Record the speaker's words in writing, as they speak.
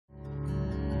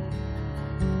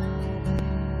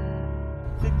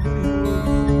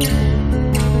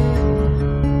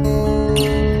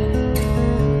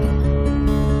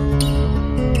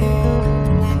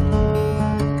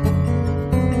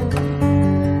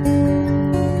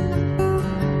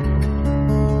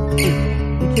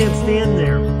in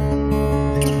there.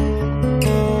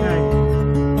 Okay.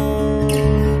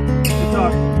 Good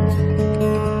talk.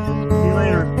 See you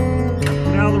later.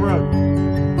 Get out of the road.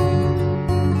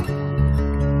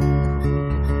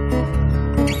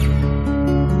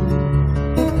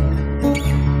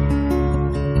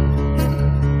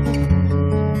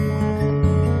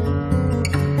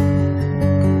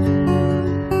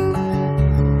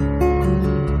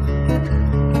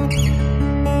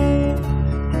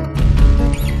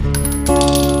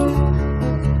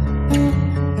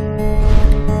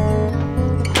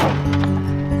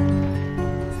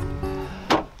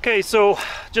 Okay, so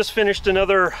just finished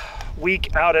another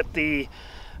week out at the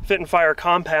Fit and Fire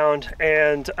compound,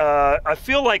 and I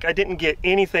feel like I didn't get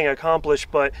anything accomplished,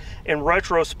 but in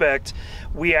retrospect,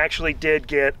 we actually did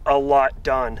get a lot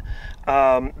done.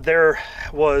 There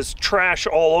was trash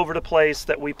all over the place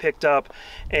that we picked up,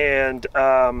 and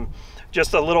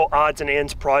just a little odds and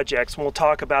ends projects, and we'll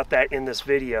talk about that in this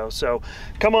video. So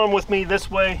come on with me this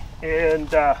way,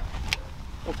 and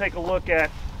we'll take a look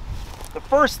at the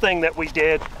first thing that we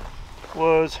did.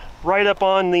 Was right up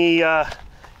on the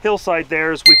hillside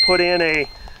there is we put in a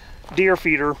deer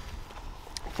feeder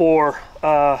for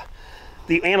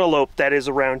the antelope that is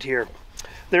around here.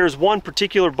 There's one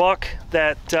particular buck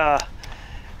that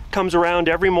comes around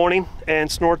every morning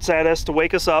and snorts at us to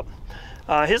wake us up.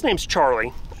 His name's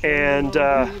Charlie, and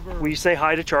we say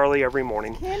hi to Charlie every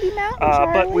morning. Candy Mountain,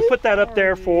 Charlie. But we put that up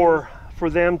there for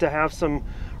them to have some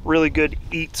really good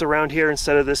eats around here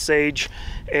instead of this sage,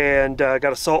 and got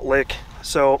a salt lick.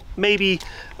 So maybe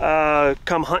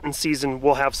come hunting season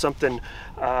we'll have something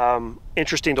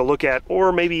interesting to look at,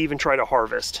 or maybe even try to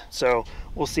harvest. So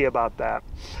we'll see about that.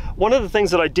 One of the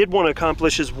things that I did want to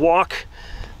accomplish is walk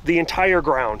the entire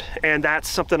ground, and that's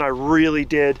something I really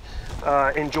did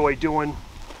enjoy doing.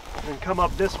 And come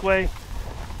up this way,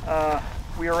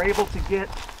 we are able to get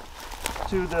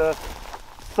to the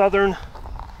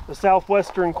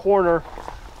southwestern corner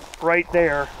right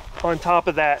there on top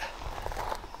of that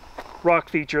rock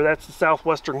feature. That's the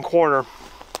southwestern corner,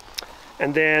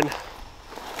 and then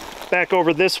back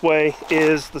over this way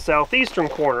is the southeastern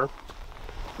corner.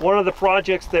 One of the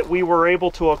projects that we were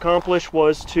able to accomplish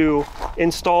was to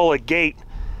install a gate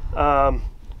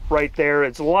right there.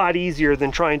 It's a lot easier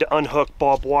than trying to unhook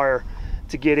barbed wire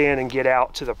to get in and get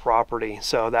out to the property,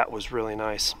 so that was really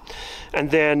nice.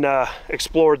 And then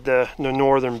explored the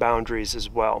northern boundaries as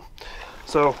well.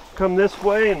 So come this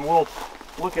way and we'll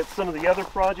look at some of the other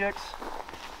projects.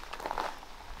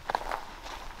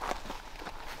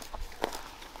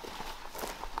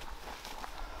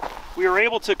 We were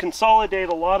able to consolidate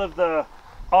a lot of the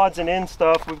odds and ends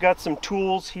stuff. We've got some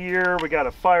tools here. We got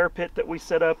a fire pit that we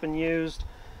set up and used.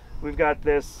 We've got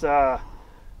this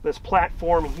this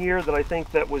platform here that I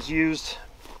think that was used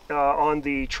on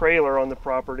the trailer on the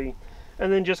property,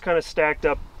 and then just kind of stacked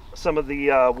up some of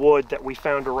the wood that we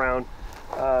found around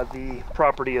the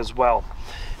property as well.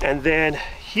 And then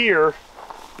here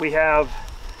we have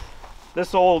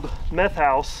this old meth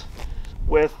house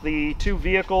with the 2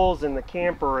 vehicles and the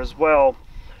camper as well.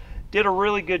 Did a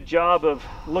really good job of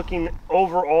looking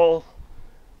over all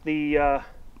the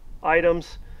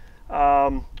items.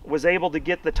 Was able to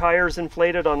get the tires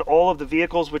inflated on all of the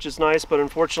vehicles, which is nice, but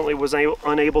unfortunately was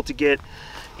unable to get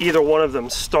either one of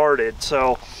them started.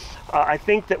 So I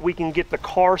think that we can get the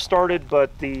car started,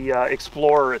 but the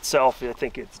Explorer itself, I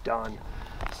think it's done.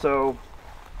 So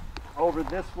over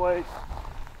this way,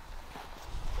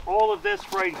 all of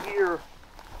this right here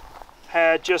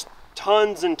had just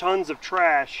tons and tons of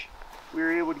trash. We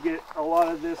were able to get a lot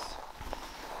of this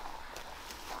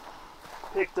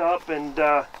picked up and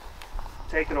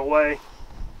taken away,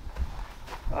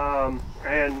 and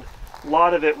a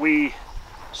lot of it we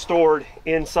stored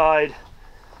inside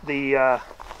the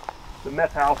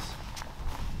meth house.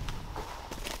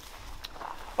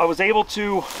 I was able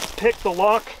to pick the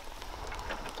lock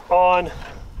on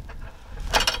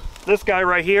this guy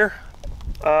right here.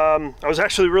 I was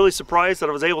actually really surprised that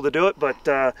I was able to do it, but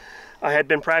I had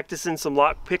been practicing some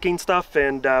lock picking stuff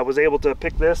and was able to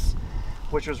pick this,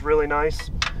 which was really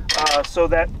nice, so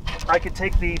that I could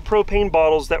take the propane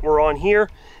bottles that were on here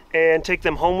and take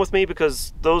them home with me,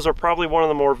 because those are probably one of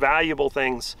the more valuable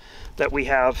things that we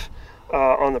have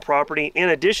on the property. In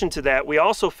addition to that, we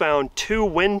also found 2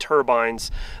 wind turbines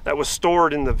that was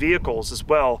stored in the vehicles as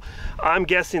well. I'm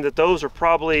guessing that those are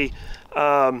probably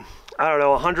I don't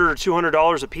know, $100 or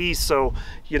 $200 a piece. So,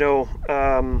 you know,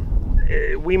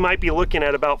 we might be looking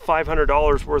at about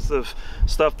 $500 worth of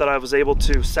stuff that I was able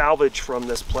to salvage from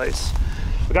this place.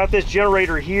 We got this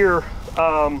generator here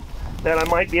that I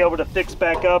might be able to fix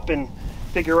back up and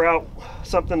figure out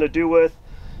something to do with.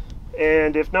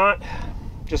 And if not,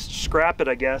 just scrap it,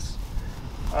 I guess.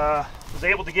 Was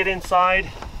able to get inside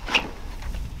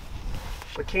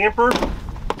the camper,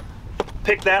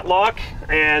 pick that lock,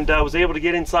 and was able to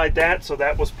get inside that, so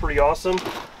that was pretty awesome.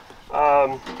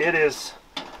 It is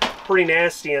pretty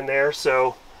nasty in there,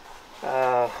 so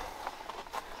I'm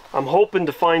hoping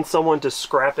to find someone to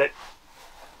scrap it,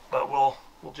 but we'll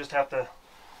just have to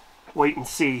wait and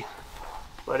see.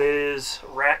 But it is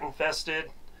rat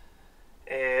infested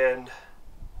and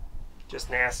just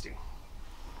nasty.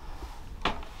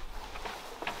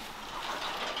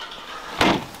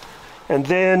 And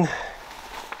then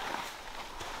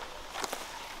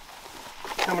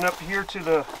coming up here to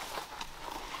the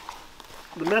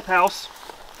meth house,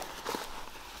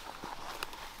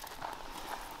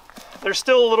 there's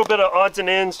still a little bit of odds and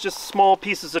ends, just small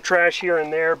pieces of trash here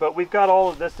and there, but we've got all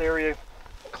of this area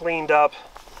cleaned up,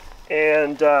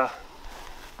 and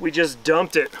we just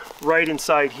dumped it right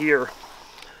inside here.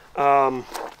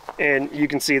 And you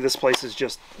can see this place is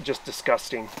just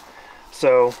disgusting.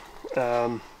 So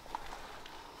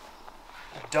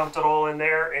dumped it all in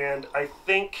there, and I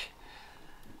think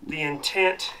the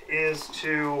intent is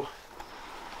to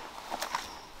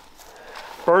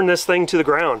burn this thing to the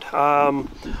ground.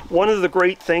 One of the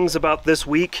great things about this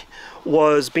week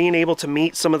was being able to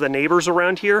meet some of the neighbors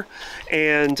around here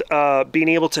and being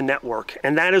able to network.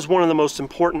 And that is one of the most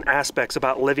important aspects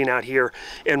about living out here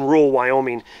in rural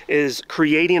Wyoming, is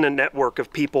creating a network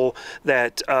of people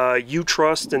that you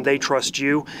trust and they trust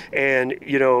you. And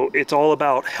you know, it's all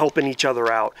about helping each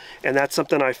other out. And that's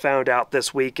something I found out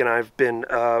this week, and I've been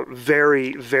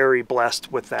very, very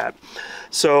blessed with that.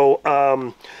 So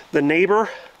the neighbor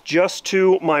just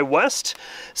to my west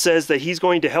says that he's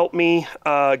going to help me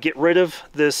get rid of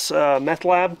this meth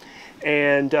lab,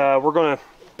 and we're going to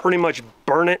pretty much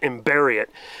burn it and bury it.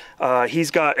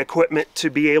 He's got equipment to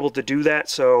be able to do that,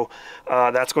 so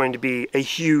that's going to be a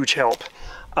huge help.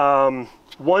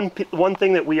 One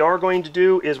thing that we are going to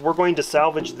do is we're going to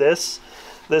salvage this.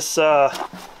 This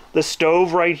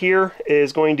stove right here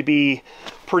is going to be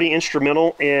pretty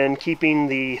instrumental in keeping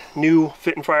the new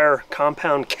Fit and Fire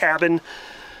compound cabin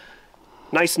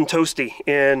nice and toasty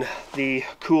in the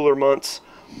cooler months.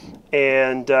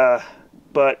 And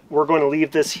but we're going to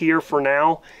leave this here for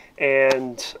now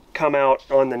and come out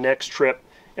on the next trip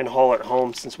and haul it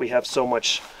home, since we have so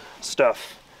much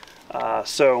stuff.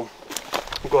 So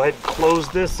we'll go ahead and close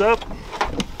this up.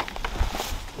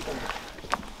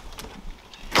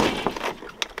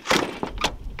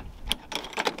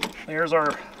 There's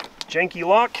our janky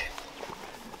lock,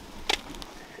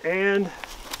 and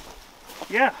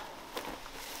yeah,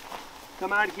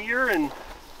 come out here, and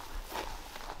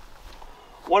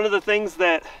one of the things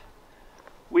that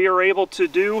we are able to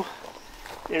do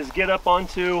is get up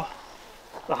onto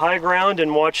the high ground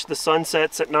and watch the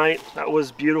sunsets at night. That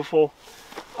was beautiful.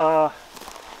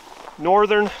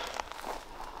 Northern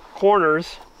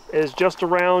Corners is just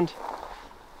around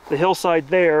the hillside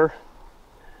there.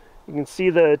 You can see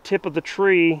the tip of the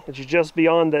tree. It's just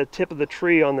beyond the tip of the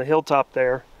tree on the hilltop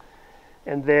there.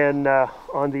 And then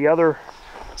on the other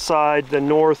side, the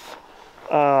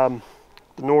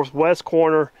northwest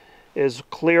corner is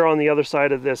clear on the other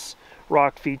side of this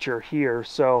rock feature here.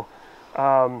 So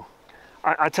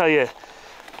I tell you,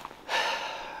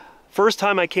 first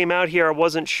time I came out here, I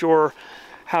wasn't sure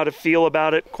how to feel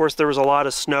about it. Of course, there was a lot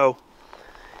of snow,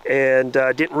 and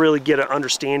didn't really get an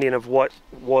understanding of what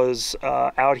was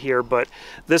out here. But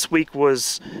this week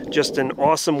was just an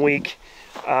awesome week,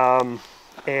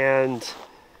 and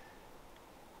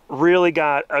really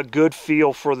got a good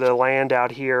feel for the land out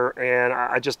here, and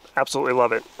I just absolutely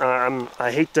love it.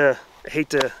 I hate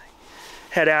to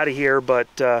head out of here, but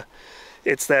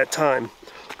it's that time.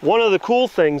 One of the cool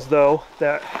things, though,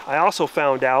 that I also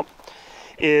found out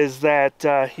is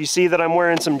that you see that I'm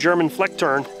wearing some German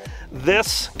Fleckturn.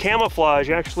 This camouflage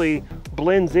actually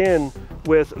blends in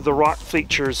with the rock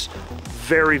features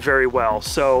very, very well.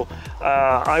 So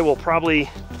I will probably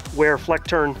wear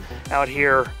Fleckturn out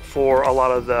here for a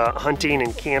lot of the hunting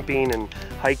and camping and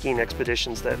hiking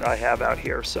expeditions that I have out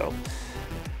here. So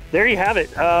there you have it.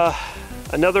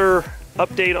 Another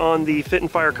update on the Fit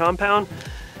and Fire compound.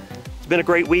 It's been a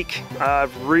great week.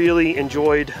 I've really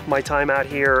enjoyed my time out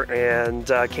here, and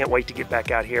can't wait to get back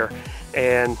out here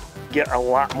and get a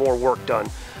lot more work done.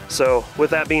 So with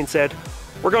that being said,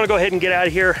 we're going to go ahead and get out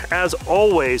of here. As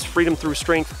always, freedom through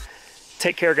strength.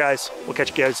 Take care, guys. We'll catch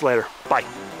you guys later. Bye.